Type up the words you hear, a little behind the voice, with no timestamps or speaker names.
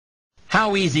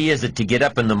How easy is it to get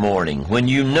up in the morning when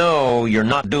you know you're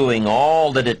not doing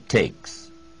all that it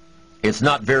takes? It's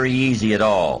not very easy at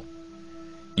all.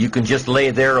 You can just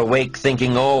lay there awake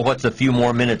thinking, oh, what's a few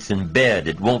more minutes in bed?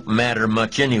 It won't matter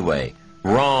much anyway.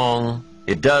 Wrong.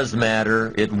 It does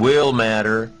matter. It will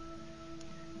matter.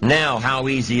 Now, how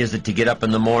easy is it to get up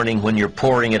in the morning when you're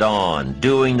pouring it on,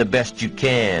 doing the best you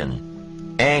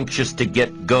can, anxious to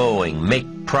get going,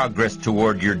 make progress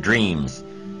toward your dreams?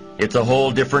 It's a whole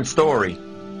different story.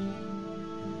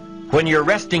 When you're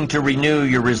resting to renew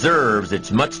your reserves,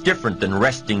 it's much different than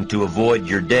resting to avoid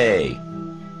your day.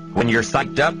 When you're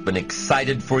psyched up and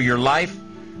excited for your life,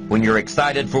 when you're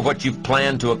excited for what you've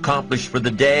planned to accomplish for the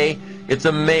day, it's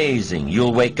amazing.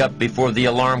 You'll wake up before the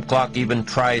alarm clock even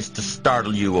tries to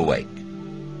startle you awake.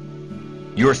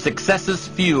 Your successes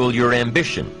fuel your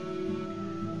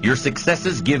ambition. Your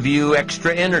successes give you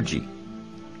extra energy.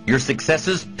 Your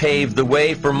successes pave the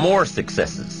way for more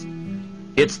successes.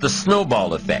 It's the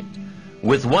snowball effect.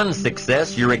 With one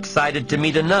success, you're excited to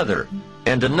meet another,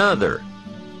 and another,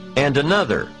 and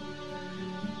another.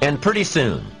 And pretty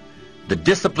soon, the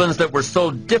disciplines that were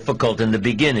so difficult in the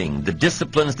beginning, the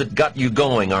disciplines that got you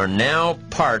going, are now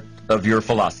part of your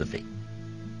philosophy.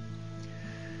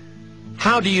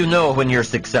 How do you know when you're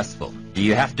successful? Do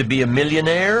you have to be a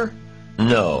millionaire?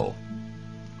 No.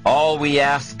 All we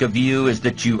ask of you is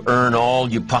that you earn all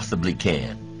you possibly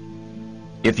can.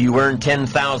 If you earn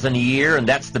 $10,000 a year and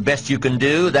that's the best you can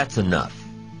do, that's enough.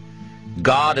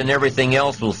 God and everything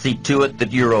else will see to it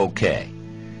that you're okay.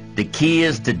 The key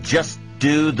is to just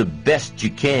do the best you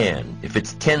can. If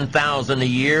it's $10,000 a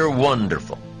year,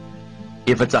 wonderful.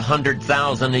 If it's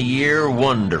 $100,000 a year,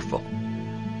 wonderful.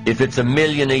 If it's $1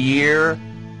 million a year,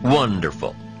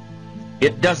 wonderful.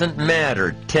 It doesn't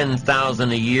matter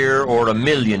 $10,000 a year or $1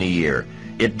 million a year.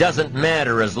 It doesn't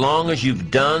matter as long as you've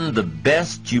done the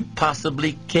best you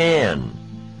possibly can.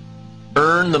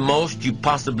 Earn the most you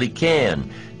possibly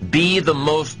can. Be the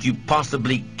most you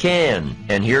possibly can.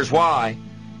 And here's why.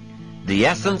 The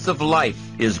essence of life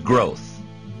is growth.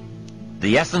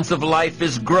 The essence of life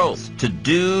is growth, to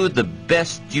do the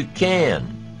best you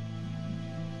can.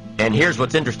 And here's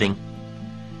what's interesting.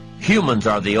 Humans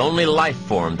are the only life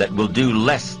form that will do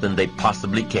less than they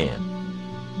possibly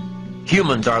can.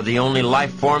 Humans are the only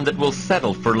life form that will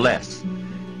settle for less.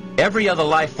 Every other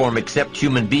life form except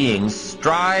human beings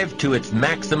strive to its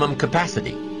maximum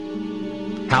capacity.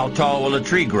 How tall will a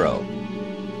tree grow?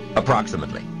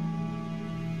 Approximately.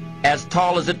 As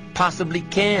tall as it possibly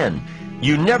can.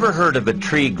 You never heard of a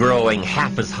tree growing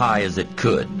half as high as it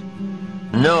could.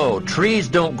 No, trees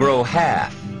don't grow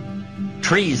half.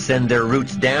 Trees send their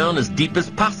roots down as deep as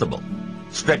possible,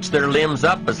 stretch their limbs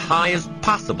up as high as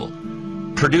possible,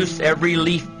 produce every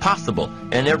leaf possible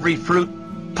and every fruit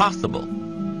possible.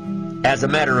 As a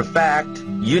matter of fact,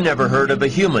 you never heard of a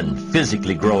human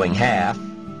physically growing half.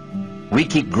 We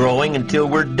keep growing until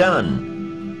we're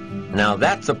done. Now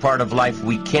that's a part of life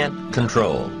we can't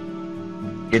control.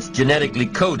 It's genetically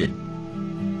coded.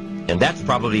 And that's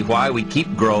probably why we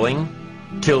keep growing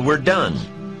till we're done.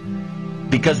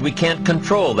 Because we can't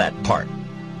control that part.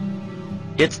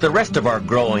 It's the rest of our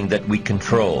growing that we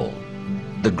control.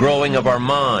 The growing of our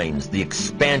minds, the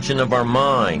expansion of our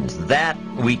minds, that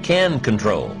we can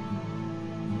control.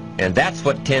 And that's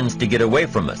what tends to get away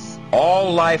from us.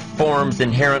 All life forms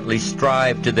inherently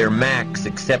strive to their max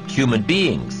except human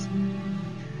beings.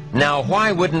 Now,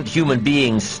 why wouldn't human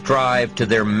beings strive to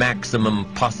their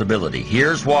maximum possibility?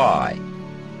 Here's why.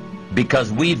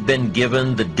 Because we've been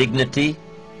given the dignity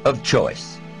of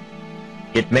choice.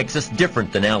 It makes us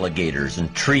different than alligators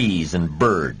and trees and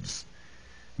birds.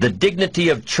 The dignity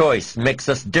of choice makes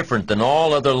us different than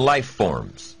all other life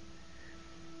forms.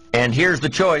 And here's the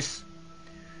choice.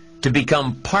 To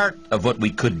become part of what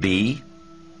we could be,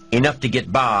 enough to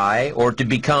get by, or to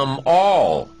become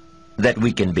all that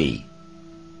we can be.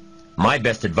 My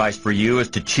best advice for you is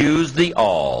to choose the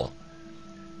all.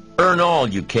 Earn all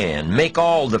you can, make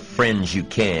all the friends you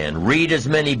can, read as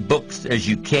many books as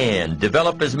you can,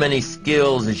 develop as many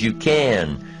skills as you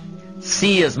can,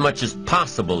 see as much as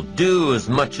possible, do as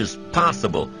much as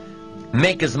possible,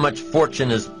 make as much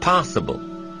fortune as possible,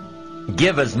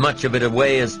 give as much of it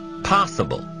away as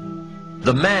possible.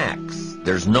 The max.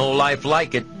 There's no life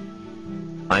like it.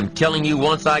 I'm telling you,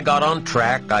 once I got on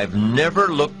track, I've never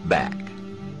looked back.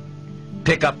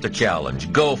 Pick up the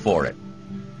challenge. Go for it.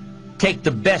 Take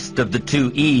the best of the two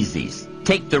easies.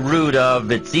 Take the route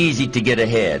of it's easy to get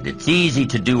ahead. It's easy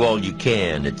to do all you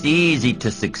can. It's easy to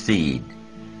succeed.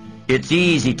 It's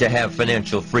easy to have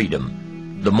financial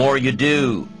freedom. The more you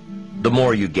do, the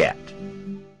more you get.